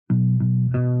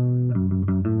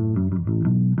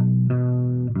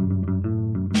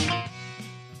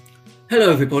Hello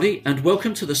everybody and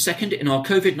welcome to the second in our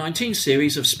COVID-19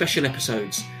 series of special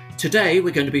episodes. Today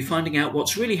we're going to be finding out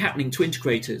what's really happening to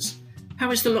integrators. How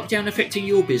is the lockdown affecting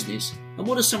your business? And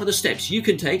what are some of the steps you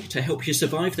can take to help you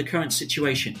survive the current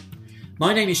situation?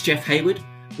 My name is Jeff Hayward.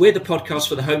 We're the podcast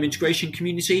for the home integration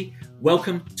community.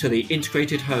 Welcome to the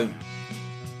Integrated Home.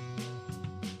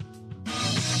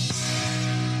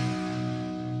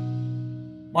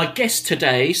 My guest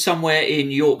today, somewhere in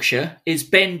Yorkshire, is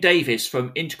Ben Davis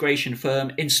from integration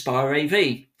firm Inspire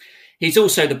AV. He's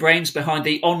also the brains behind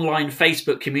the online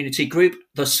Facebook community group,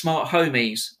 The Smart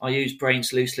Homies. I use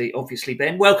brains loosely, obviously,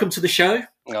 Ben. Welcome to the show.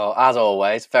 Oh, as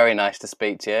always, very nice to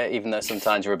speak to you, even though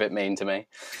sometimes you're a bit mean to me.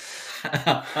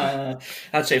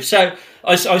 That's it. So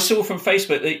I saw from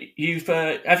Facebook that you've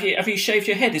have you shaved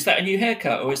your head? Is that a new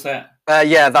haircut or is that?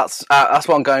 Yeah, that's what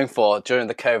I'm going for. During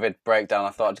the COVID breakdown, I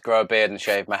thought I'd grow a beard and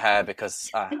shave my hair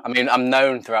because I'm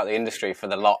known throughout the industry for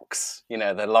the locks,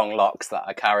 the long locks that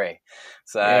I carry.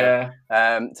 So yeah.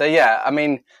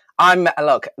 The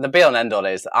be all and end all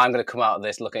is that I'm going to come out of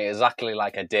this looking exactly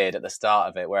like I did at the start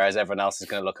of it, whereas everyone else is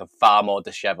going to look far more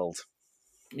dishevelled.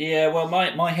 Yeah, well,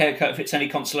 my haircut, if it's any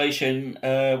consolation,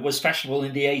 was fashionable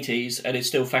in the 80s and it's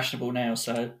still fashionable now.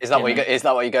 So is that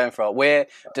what you're going for? We're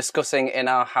discussing in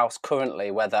our house currently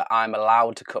whether I'm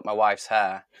allowed to cut my wife's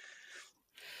hair.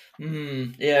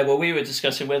 Yeah, well, we were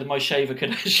discussing whether my shaver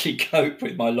could actually cope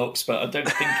with my locks, but I don't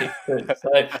think it could.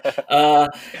 So,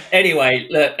 anyway,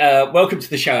 look, welcome to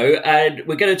the show, and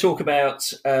we're going to talk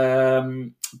about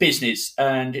business.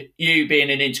 And you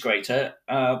being an integrator,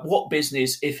 what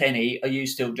business, if any, are you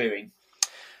still doing?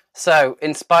 So,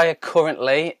 Inspire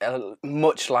currently,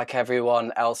 much like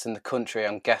everyone else in the country,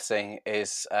 I'm guessing,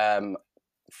 is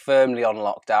firmly on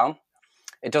lockdown.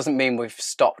 It doesn't mean we've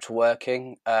stopped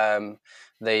working.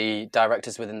 The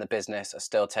directors within the business are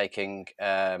still taking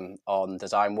on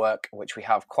design work, which we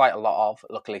have quite a lot of,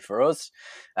 luckily for us.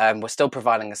 We're still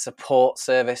providing a support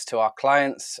service to our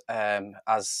clients,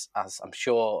 as I'm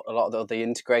sure a lot of the other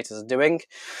integrators are doing.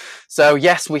 So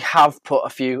yes, we have put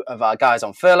a few of our guys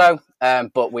on furlough,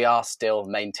 but we are still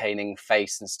maintaining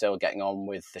face and still getting on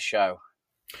with the show.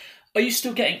 Are you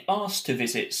still getting asked to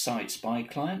visit sites by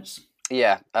clients?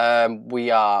 Yeah, we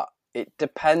are. It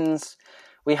depends.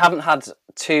 We haven't had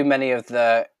too many of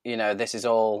the, this is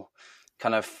all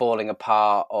kind of falling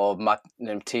apart or my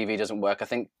TV doesn't work. I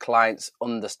think clients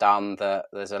understand that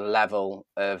there's a level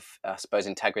of, I suppose,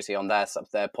 integrity on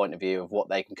their point of view of what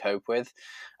they can cope with.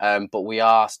 But we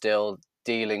are still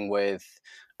dealing with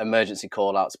emergency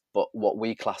call-outs, but what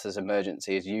we class as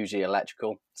emergency is usually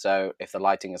electrical. So if the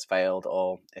lighting has failed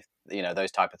or if,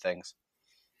 those type of things.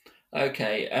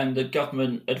 Okay, and the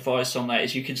government advice on that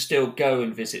is you can still go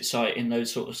and visit site in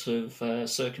those sorts of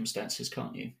circumstances,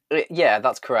 can't you? Yeah,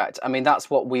 that's correct. I mean, that's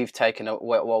what we've taken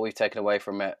away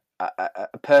from it.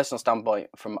 A personal standpoint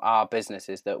from our business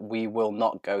is that we will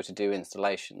not go to do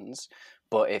installations,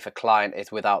 but if a client is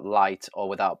without light or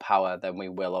without power, then we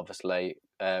will obviously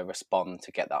respond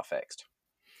to get that fixed.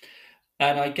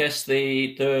 And I guess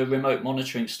the remote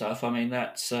monitoring stuff, I mean,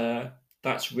 that's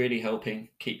really helping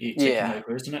keep you ticking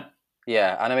over, isn't it?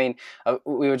 Yeah, and I mean,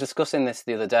 we were discussing this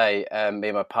the other day, me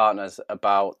and my partners,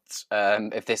 about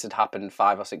if this had happened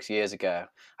 5 or 6 years ago,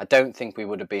 I don't think we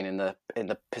would have been in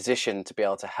the position to be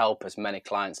able to help as many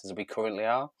clients as we currently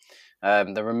are.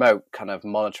 The remote kind of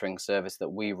monitoring service that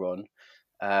we run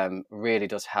really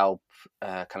does help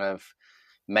kind of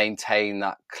maintain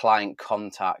that client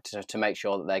contact to make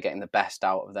sure that they're getting the best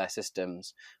out of their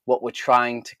systems. What we're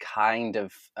trying to kind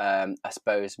of, I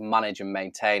suppose, manage and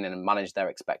maintain and manage their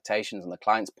expectations on the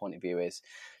client's point of view is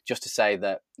just to say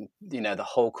that, the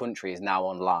whole country is now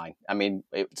online. I mean,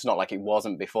 it's not like it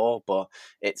wasn't before, but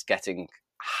it's getting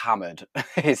hammered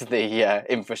is the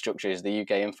infrastructure, is the UK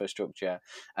infrastructure,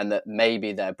 and that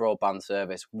maybe their broadband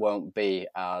service won't be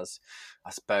as,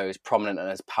 I suppose, prominent and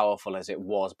as powerful as it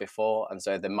was before, and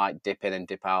so they might dip in and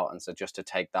dip out, and so just to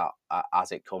take that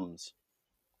as it comes.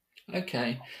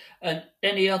 Okay, and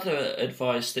any other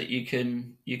advice that you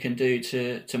can do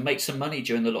to make some money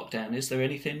during the lockdown? Is there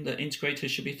anything that integrators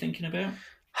should be thinking about?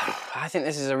 I think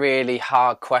this is a really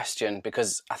hard question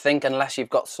because I think unless you've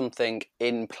got something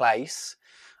in place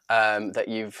that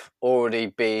you've already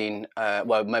been,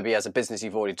 maybe as a business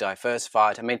you've already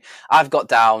diversified. I mean, I've got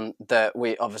down that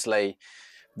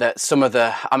some of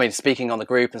the, speaking on the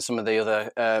group and some of the other,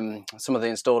 some of the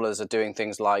installers are doing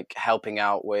things like helping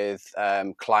out with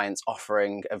clients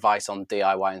offering advice on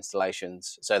DIY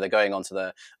installations. So they're going onto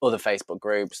the other Facebook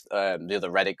groups, the other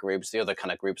Reddit groups, the other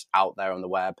kind of groups out there on the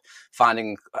web,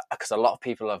 finding, because a lot of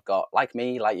people have got, like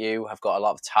me, like you, have got a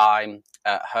lot of time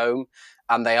at home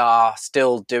and they are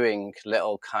still doing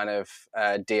little kind of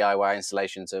DIY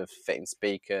installations of fitting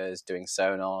speakers, doing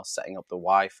sonar, setting up the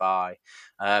Wi-Fi.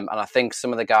 And I think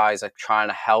some of the guys are trying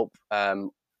to help,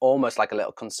 almost like a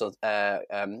little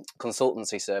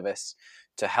consultancy service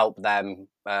to help them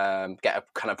get a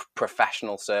kind of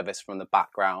professional service from the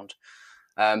background.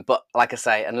 But like I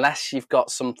say, unless you've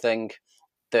got something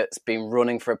that's been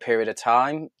running for a period of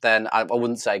time, then I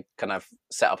wouldn't say kind of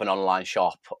set up an online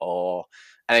shop or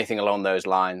anything along those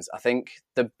lines. I think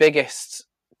the biggest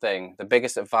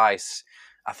advice,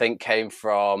 I think, came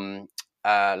from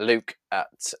Luke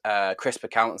at Crisp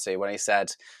Accountancy, when he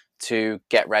said to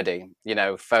get ready,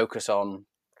 focus on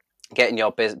getting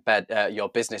your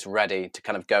business ready to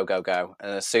kind of go.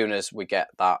 And as soon as we get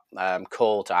that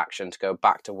call to action to go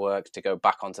back to work, to go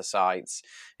back onto sites,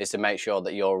 is to make sure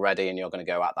that you're ready and you're going to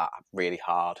go at that really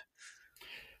hard.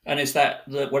 And is that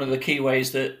one of the key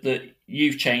ways that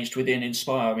you've changed within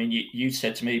Inspire? I mean, you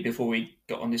said to me before we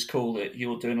got on this call that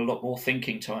you're doing a lot more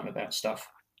thinking time about stuff.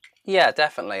 Yeah,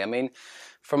 definitely. I mean,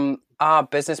 from our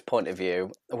business point of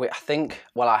view,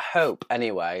 I hope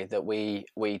anyway, that we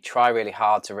try really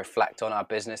hard to reflect on our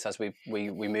business as we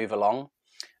move along.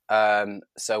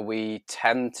 So we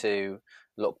tend to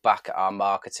look back at our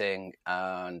marketing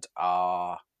and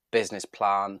our business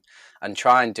plan and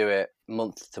try and do it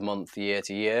month to month, year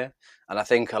to year. And I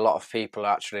think a lot of people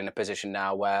are actually in a position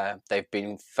now where they've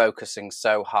been focusing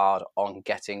so hard on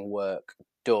getting work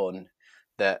done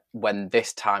that when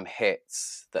this time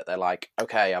hits, that they're like,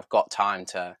 okay, I've got time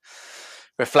to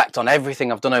reflect on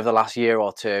everything I've done over the last year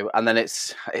or two, and then it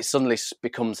suddenly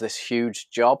becomes this huge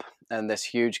job and this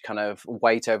huge kind of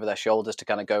weight over their shoulders to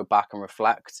kind of go back and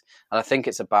reflect. And I think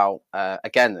it's about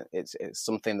again, it's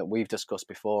something that we've discussed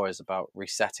before, is about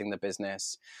resetting the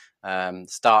business,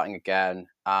 starting again,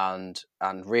 and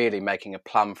really making a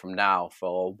plan from now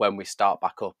for when we start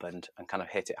back up and kind of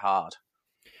hit it hard.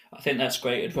 I think that's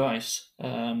great advice.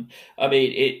 I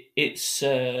mean, it's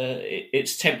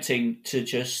tempting to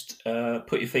just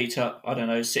put your feet up. I don't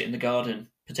know, sit in the garden,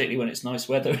 particularly when it's nice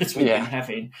weather, as we've been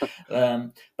having.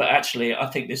 But actually, I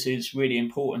think this is really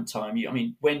important time. I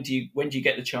mean, when do you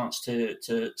get the chance to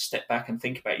step back and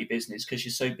think about your business, because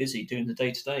you're so busy doing the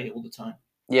day to day all the time?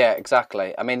 Yeah,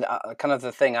 exactly. I mean, kind of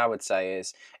the thing I would say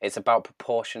is it's about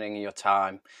proportioning your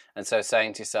time, and so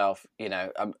saying to yourself,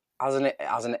 as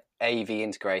an AV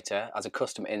integrator, as a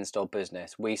custom install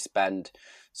business, we spend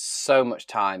so much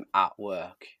time at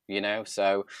work,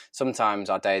 so sometimes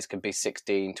our days could be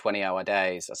 16, 20-hour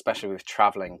days, especially with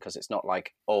traveling, because it's not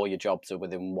like all your jobs are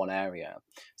within one area.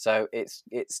 So it's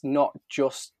not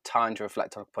just time to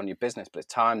reflect upon your business, but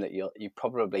it's time that you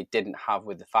probably didn't have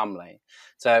with the family.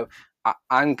 So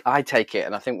I take it,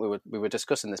 and I think we were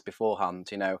discussing this beforehand.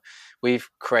 We've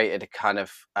created a kind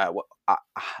of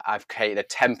I've created a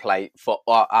template for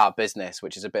our business,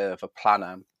 which is a bit of a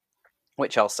planner,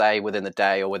 which I'll say within the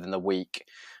day or within the week,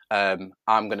 I'm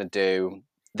going to do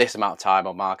this amount of time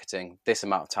on marketing, this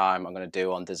amount of time I'm going to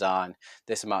do on design,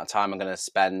 this amount of time I'm going to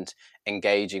spend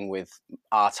engaging with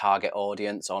our target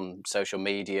audience on social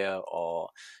media, or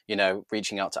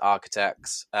reaching out to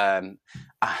architects.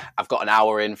 I've got an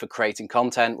hour in for creating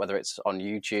content, whether it's on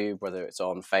YouTube, whether it's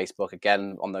on Facebook,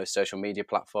 again on those social media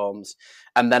platforms,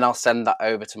 and then I'll send that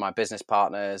over to my business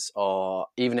partners, or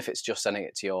even if it's just sending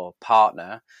it to your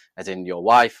partner, as in your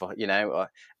wife, or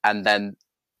and then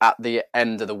at the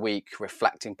end of the week,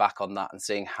 reflecting back on that and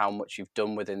seeing how much you've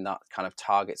done within that kind of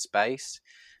target space.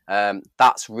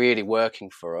 That's really working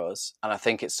for us. And I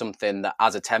think it's something that,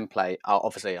 as a template,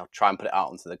 I'll try and put it out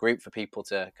onto the group for people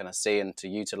to kind of see and to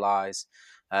utilize.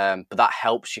 But that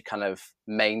helps you kind of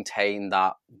maintain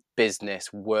that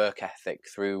business work ethic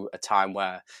through a time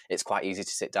where it's quite easy to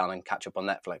sit down and catch up on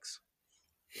Netflix.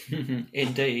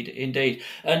 Indeed.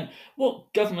 And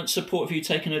what government support have you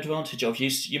taken advantage of?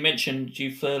 You mentioned you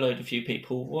furloughed a few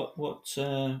people. What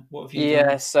have you done?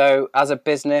 Yeah, so as a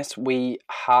business, we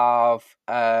have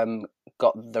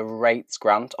got the rates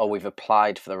grant, or we've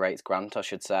applied for the rates grant, I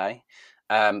should say.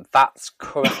 That's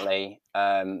currently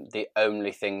the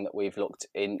only thing that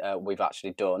we've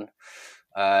actually done,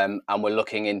 and we're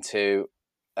looking into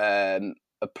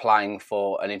applying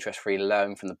for an interest-free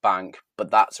loan from the bank, but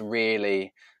that's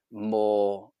really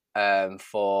more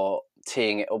for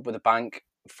teeing it up with the bank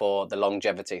for the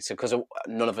longevity. So because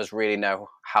none of us really know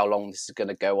how long this is going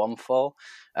to go on for,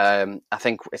 I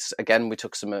think we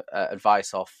took some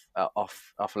advice off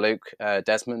Luke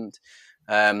Desmond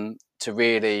to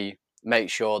really make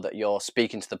sure that you're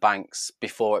speaking to the banks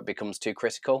before it becomes too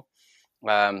critical.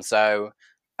 So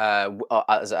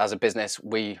as a business,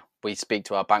 we speak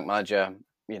to our bank manager,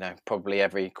 probably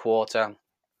every quarter,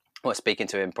 we're speaking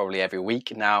to him probably every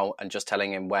week now and just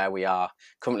telling him where we are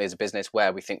currently as a business,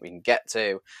 where we think we can get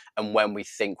to, and when we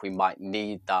think we might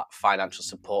need that financial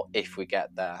support if we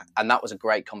get there. And that was a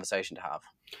great conversation to have.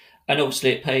 And obviously,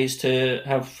 it pays to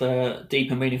have deep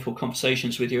and meaningful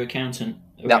conversations with your accountant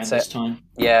around That's this it. time.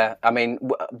 Yeah, I mean,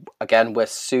 again, we're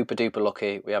super duper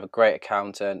lucky. We have a great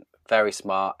accountant, very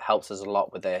smart, helps us a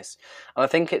lot with this. And I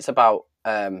think it's about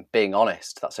being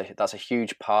honest. That's a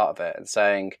huge part of it, and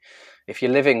saying, if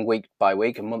you're living week by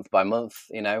week and month by month,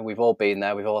 you know, we've all been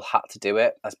there. We've all had to do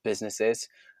it as businesses.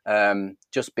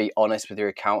 Just be honest with your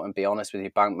accountant, be honest with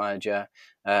your bank manager,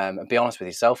 and be honest with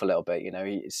yourself a little bit. You know,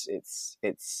 it's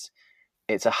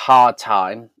a hard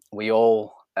time. We're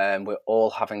all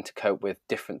having to cope with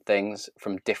different things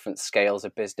from different scales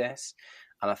of business.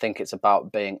 And I think it's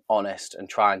about being honest and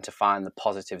trying to find the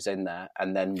positives in there.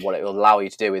 And then what it will allow you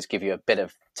to do is give you a bit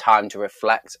of time to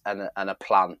reflect and a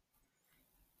plan.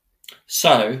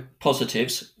 So,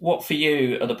 positives. What for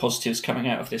you are the positives coming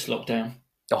out of this lockdown?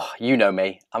 Oh, you know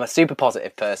me. I'm a super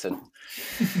positive person.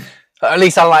 At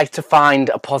least I like to find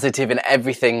a positive in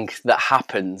everything that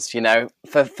happens, you know.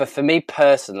 For me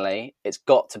personally, it's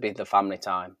got to be the family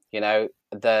time. You know,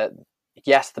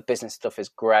 yes, the business stuff is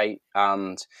great,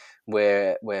 and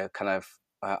we're kind of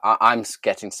I'm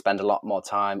getting to spend a lot more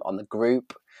time on the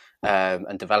group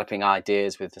and developing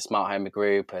ideas with the Smart Home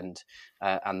group and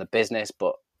the business,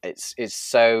 but it's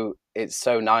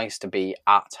so nice to be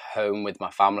at home with my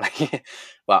family.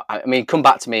 Well, I mean, come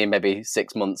back to me in maybe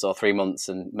 6 months or 3 months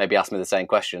and maybe ask me the same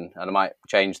question and I might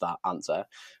change that answer.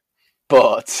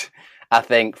 But I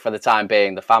think for the time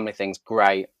being, the family thing's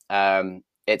great.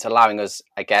 It's allowing us,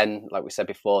 again, like we said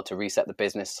before, to reset the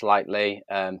business slightly,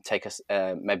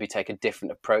 maybe take a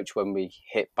different approach when we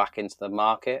hit back into the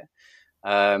market.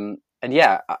 And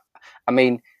yeah, I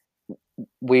mean,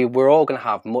 we're all going to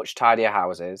have much tidier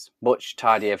houses, much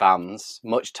tidier vans,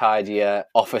 much tidier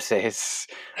offices.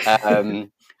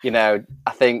 You know,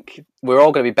 I think we're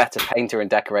all going to be better painter and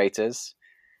decorators.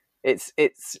 It's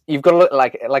you've got to look,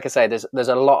 like I say, there's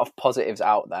a lot of positives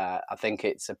out there. I think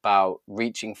it's about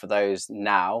reaching for those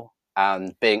now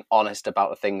and being honest about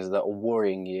the things that are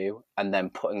worrying you, and then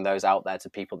putting those out there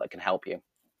to people that can help you.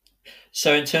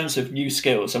 So, in terms of new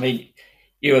skills, I mean,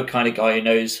 you're a kind of guy who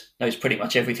knows pretty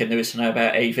much everything there is to know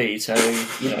about AV. So,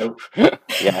 you know,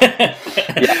 yeah.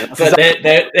 But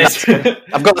there's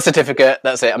I've got the certificate.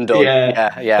 That's it. I'm done.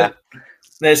 Yeah.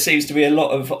 There seems to be a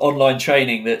lot of online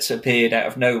training that's appeared out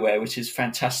of nowhere, which is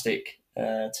fantastic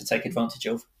to take advantage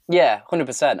of. Yeah,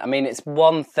 100%. I mean, it's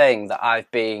one thing that I've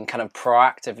been kind of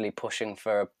proactively pushing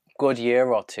for a good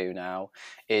year or two now,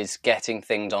 is getting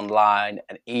things online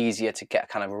and easier to get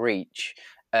kind of reach.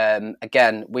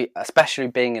 Again, especially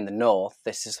being in the north,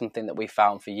 this is something that we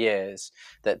found for years,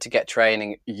 that to get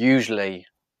training usually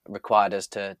required us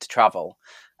to travel.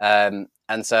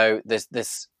 And so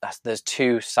there's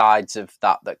two sides of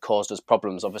that caused us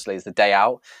problems. Obviously, is the day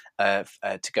out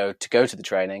to go to the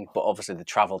training, but obviously the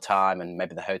travel time and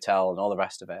maybe the hotel and all the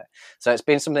rest of it. So it's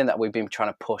been something that we've been trying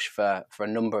to push for a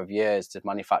number of years to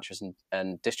manufacturers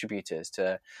and distributors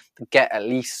to get at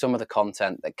least some of the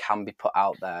content that can be put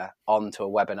out there onto a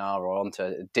webinar or onto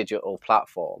a digital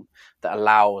platform that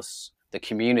allows the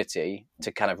community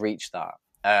to kind of reach that.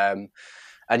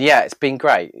 And yeah, it's been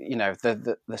great. You know,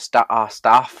 our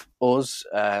staff, us,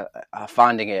 are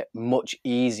finding it much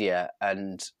easier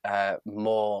and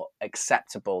more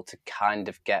acceptable to kind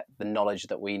of get the knowledge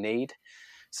that we need.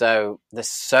 So there's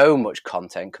so much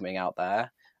content coming out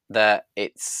there that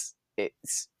it's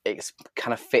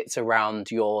kind of fits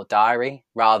around your diary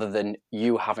rather than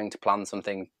you having to plan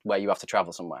something where you have to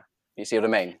travel somewhere. You see what I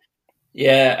mean?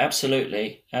 Yeah,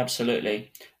 absolutely.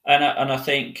 And I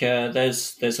think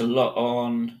there's a lot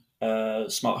on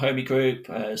Smart Homey Group.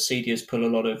 CDIA's put a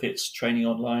lot of its training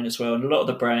online as well, and a lot of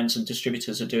the brands and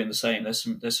distributors are doing the same.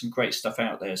 There's some great stuff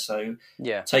out there. So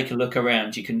yeah, take a look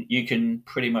around. You can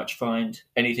pretty much find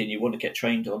anything you want to get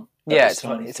trained on. Yeah,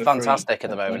 it's fantastic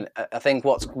at the moment. I think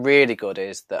what's really good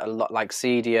is that a lot like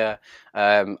CDIA,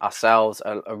 ourselves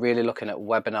are really looking at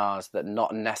webinars that are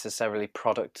not necessarily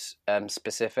product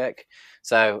specific.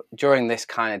 So during this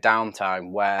kind of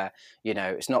downtime where, you know,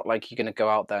 it's not like you're going to go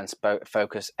out there and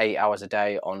focus 8 hours a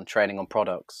day on training on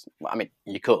products. I mean,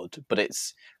 you could, but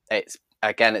it's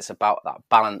again, it's about that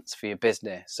balance for your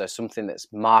business. So something that's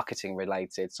marketing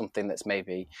related, something that's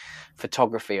maybe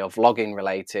photography or vlogging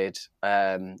related,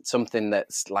 something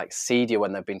that's like CDIA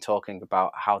when they've been talking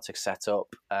about how to set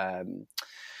up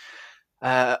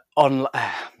I'm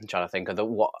trying to think of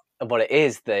what it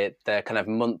is, the kind of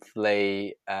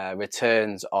monthly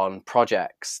returns on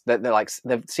projects. They're like,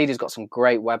 the CD's got some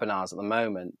great webinars at the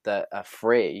moment that are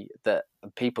free, that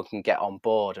people can get on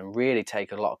board and really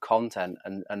take a lot of content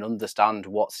and understand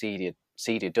what CD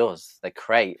does. They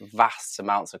create vast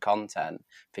amounts of content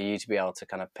for you to be able to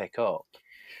kind of pick up.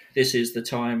 This is the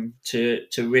time to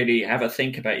really have a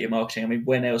think about your marketing. I mean,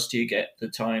 when else do you get the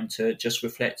time to just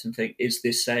reflect and think, is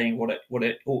this saying what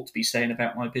it ought to be saying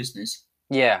about my business?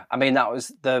 Yeah, I mean, that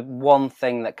was the one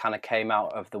thing that kind of came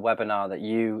out of the webinar that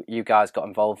you guys got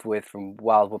involved with from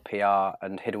Wildwood PR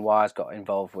and Hidden Wires got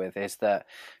involved with, is that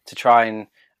to try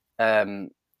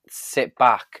and sit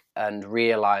back and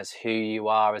realize who you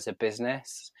are as a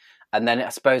business. And then I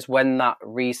suppose when that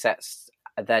resets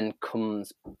then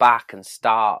comes back and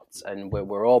starts and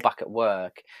we're all back at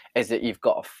work, is that you've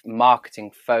got a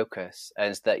marketing focus, and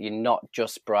is that you're not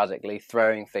just sporadically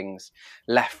throwing things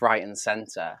left, right and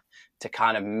center to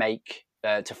kind of make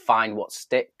to find what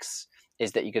sticks.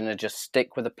 Is that you're going to just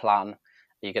stick with a plan,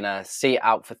 you're going to see it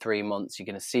out for 3 months, you're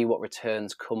going to see what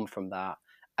returns come from that,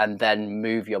 and then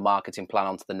move your marketing plan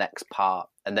onto the next part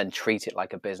and then treat it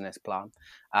like a business plan.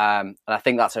 And I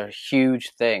think that's a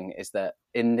huge thing, is that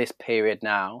in this period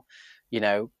now,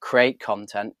 create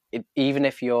content. Even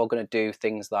if you're going to do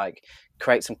things like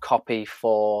create some copy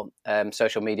for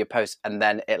social media posts, and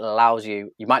then it allows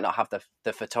you might not have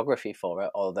the photography for it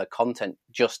or the content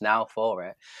just now for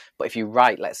it, but if you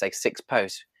write, let's say 6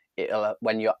 posts,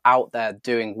 when you're out there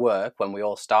doing work, when we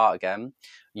all start again,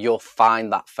 you'll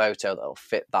find that photo that'll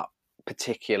fit that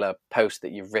particular post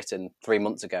that you've written 3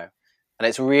 months ago. And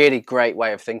it's a really great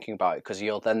way of thinking about it, because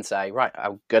you'll then say, right,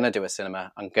 I'm going to do a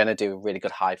cinema, I'm going to do a really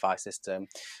good hi-fi system,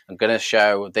 I'm going to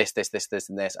show this,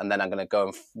 and this, and then I'm going to go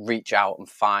and reach out and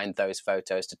find those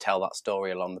photos to tell that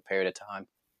story along the period of time.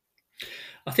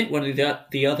 I think one of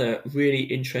the other really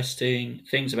interesting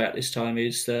things about this time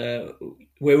is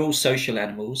we're all social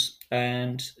animals,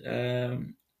 and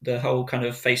the whole kind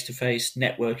of face-to-face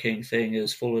networking thing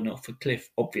has fallen off a cliff,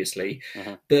 obviously.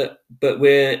 Mm-hmm. But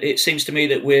it seems to me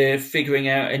that we're figuring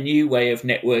out a new way of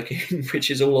networking, which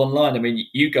is all online. I mean,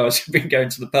 you guys have been going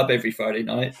to the pub every Friday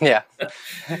night. Yeah.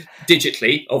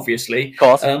 Digitally, obviously. Of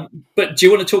course. But do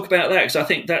you want to talk about that? Because I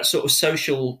think that sort of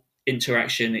social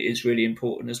interaction is really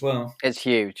important as well. It's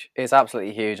huge. It's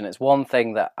absolutely huge, and it's one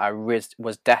thing that I was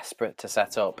desperate to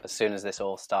set up as soon as this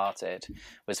all started,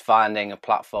 was finding a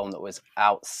platform that was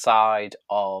outside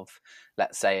of,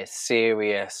 let's say, a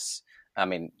serious. I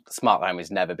mean, smart home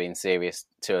has never been serious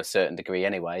to a certain degree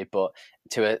anyway, but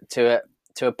to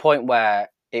a point where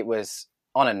it was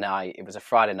on a night, it was a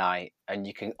Friday night, and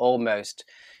you can almost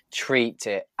treat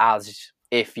it as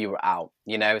if you were out,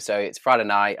 so it's Friday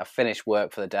night, I've finished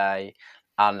work for the day,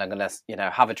 and I'm going to,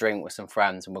 have a drink with some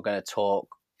friends, and we're going to talk,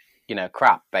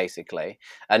 crap, basically.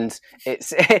 And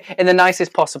it's in the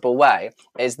nicest possible way,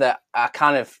 is that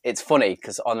it's funny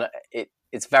because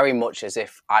it's very much as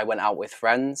if I went out with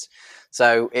friends.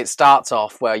 So it starts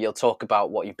off where you'll talk about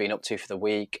what you've been up to for the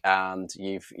week, and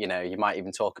you might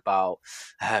even talk about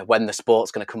when the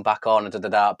sport's going to come back on,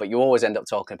 but you always end up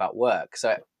talking about work.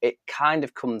 So it kind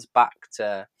of comes back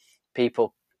to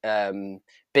people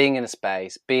being in a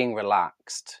space, being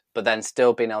relaxed, but then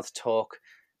still being able to talk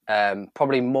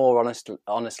probably more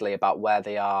honestly about where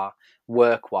they are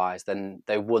work-wise than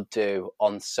they would do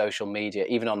on social media,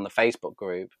 even on the Facebook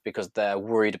group, because they're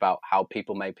worried about how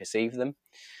people may perceive them.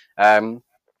 And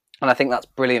I think that's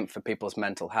brilliant for people's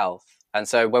mental health. And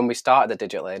so when we started the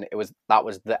Digital Inn, that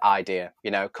was the idea,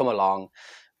 come along,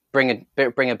 bring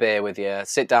a beer with you,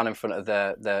 sit down in front of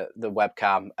the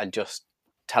webcam and just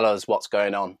tell us what's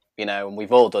going on, and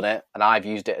we've all done it. And I've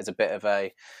used it as a bit of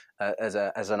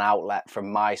as an outlet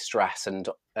from my stress and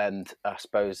I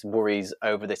suppose worries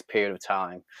over this period of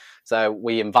time. So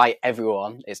we invite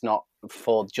everyone. It's not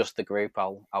for just the group.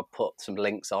 I'll put some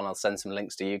links on. I'll send some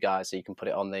links to you guys so you can put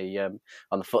it on the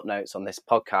footnotes on this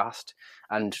podcast,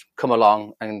 and come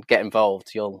along and get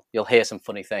involved. You'll hear some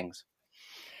funny things.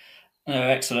 Oh,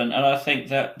 excellent, and I think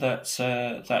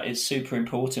that is super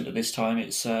important at this time.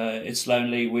 It's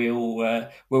lonely. We're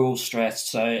all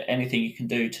stressed. So anything you can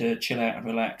do to chill out and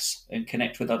relax and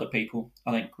connect with other people,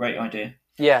 I think, great idea.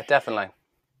 Yeah, definitely.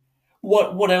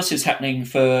 What else is happening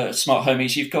for Smart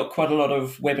Homies? You've got quite a lot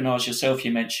of webinars yourself,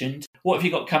 you mentioned. What have you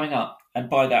got coming up? And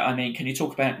by that, I mean, can you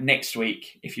talk about next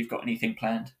week if you've got anything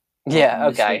planned? Yeah,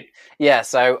 okay. Yeah,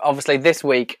 so obviously this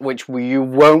week, which you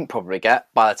won't probably get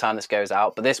by the time this goes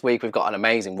out, but this week we've got an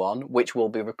amazing one, which will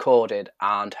be recorded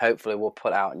and hopefully we'll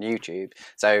put out on YouTube.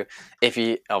 So if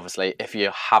you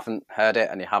haven't heard it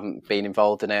and you haven't been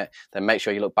involved in it, then make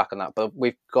sure you look back on that. But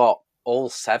we've got all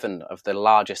 7 of the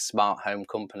largest smart home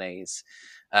companies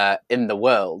in the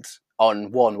world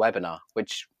on one webinar,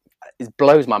 which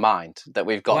blows my mind that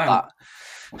we've got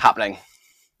that happening.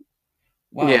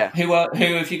 Wow. Yeah. Who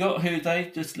have you got? Who are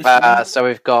they? Just listen so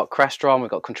we've got Crestron, we've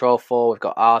got Control 4, we've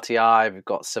got RTI, we've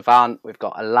got Savant, we've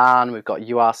got Elan, we've got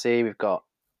URC, we've got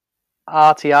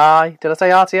RTI. Did I say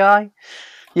RTI?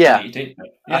 Yeah. You did.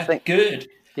 Yeah, I think good.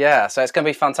 Yeah, so it's going to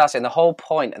be fantastic. And the whole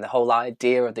point and the whole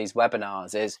idea of these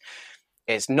webinars is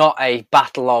it's not a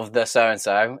battle of the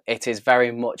so-and-so. It is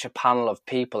very much a panel of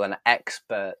people and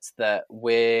experts that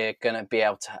we're going to be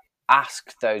able to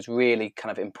ask those really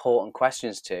kind of important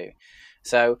questions to.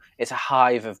 So it's a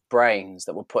hive of brains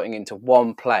that we're putting into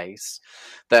one place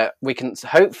that we can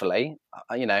hopefully,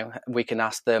 we can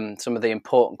ask them some of the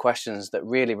important questions that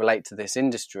really relate to this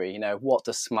industry. What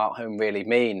does smart home really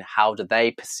mean? How do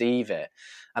they perceive it?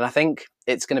 And I think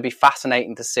it's going to be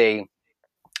fascinating to see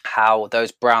how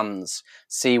those brands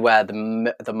see where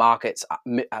the market's,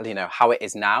 how it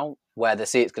is now, where they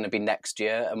see it's going to be next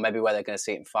year, and maybe where they're going to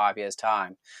see it in 5 years'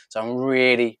 time. So I'm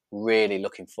really, really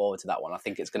looking forward to that one. I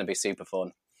think it's going to be super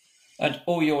fun. And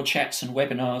all your chats and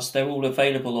webinars, they're all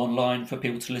available online for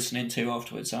people to listen into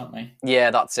afterwards, aren't they? Yeah,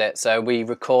 that's it. So we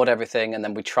record everything and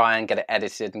then we try and get it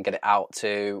edited and get it out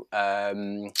to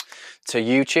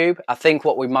YouTube. I think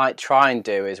what we might try and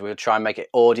do is we'll try and make it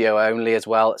audio only as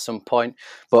well at some point.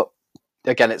 But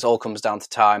again, it all comes down to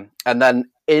time. And then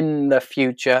in the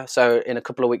future, so in a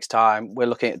couple of weeks' time, we're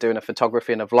looking at doing a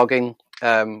photography and a vlogging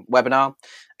webinar.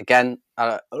 Again,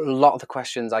 a lot of the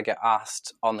questions I get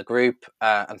asked on the group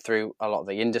and through a lot of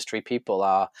the industry people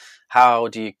are, how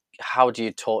do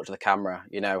you talk to the camera?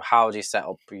 How do you set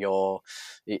up your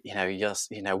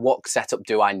what setup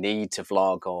do I need to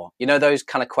vlog? Or, those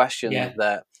kind of questions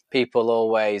that people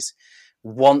always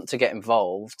want to get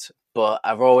involved, but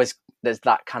there's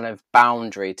that kind of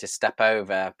boundary to step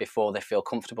over before they feel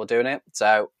comfortable doing it.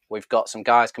 So we've got some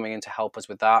guys coming in to help us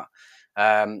with that.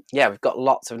 We've got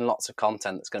lots and lots of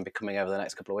content that's going to be coming over the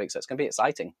next couple of weeks. So it's going to be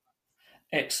exciting.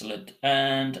 Excellent.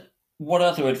 And what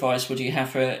other advice would you have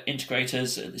for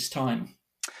integrators at this time?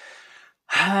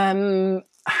 I'm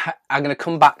going to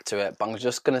come back to it, but I'm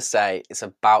just going to say it's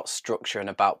about structure and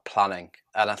about planning.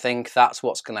 And I think that's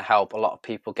what's going to help a lot of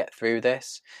people get through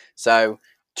this. So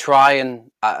try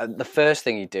and the first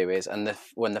thing you do is,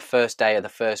 when the first day of the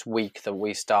first week that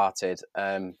we started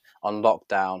on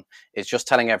lockdown, is just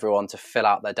telling everyone to fill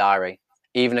out their diary,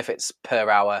 even if it's per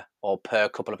hour or per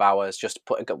couple of hours. Just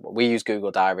we use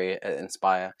Google Diary at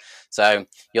Inspire, so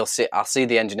I'll see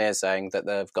the engineers saying that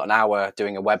they've got an hour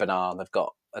doing a webinar, they've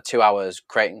got 2 hours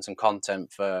creating some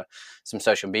content for some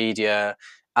social media,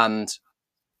 and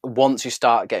once you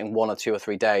start getting 1 or 2 or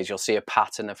 3 days, you'll see a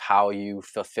pattern of how you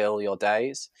fulfill your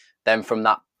days. Then from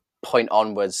that point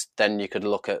onwards, then you could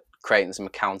look at creating some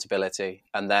accountability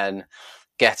and then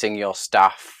getting your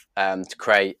staff to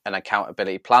create an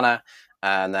accountability planner,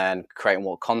 and then creating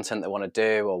what content they want to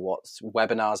do or what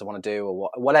webinars they want to do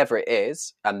or whatever it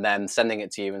is, and then sending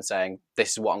it to you and saying,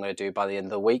 this is what I'm going to do by the end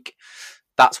of the week.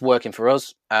 That's working for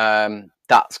us.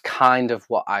 That's kind of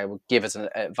what I would give as an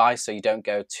advice, so you don't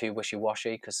go too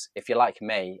wishy-washy, because if you're like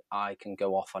me, I can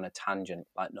go off on a tangent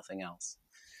like nothing else.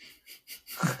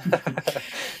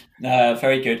 No,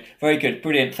 very good,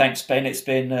 brilliant. Thanks, Ben. It's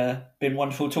been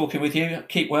wonderful talking with you.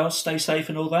 Keep well, stay safe,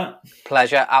 and all that.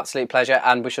 Pleasure, absolute pleasure.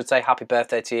 And we should say happy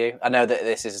birthday to you. I know that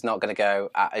this is not going to go;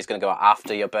 it's going to go out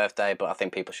after your birthday, but I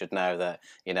think people should know that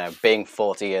being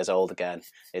 40 years old again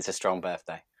is a strong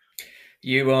birthday.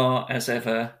 You are, as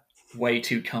ever, way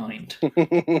too kind.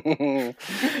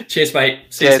 Cheers, mate.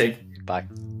 See you soon. Bye.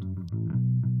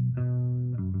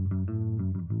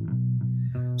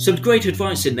 Some great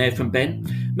advice in there from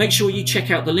Ben. Make sure you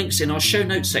check out the links in our show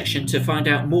notes section to find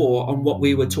out more on what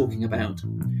we were talking about.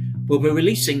 We'll be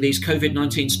releasing these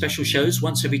COVID-19 special shows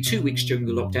once every 2 weeks during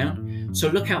the lockdown, so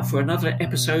look out for another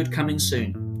episode coming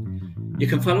soon. You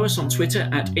can follow us on Twitter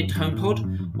at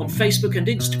IntHomePod, on Facebook and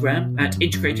Instagram at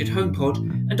Integrated HomePod,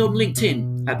 and on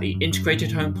LinkedIn at the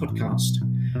Integrated Home Podcast.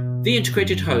 The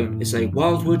Integrated Home is a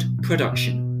Wildwood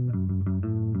production.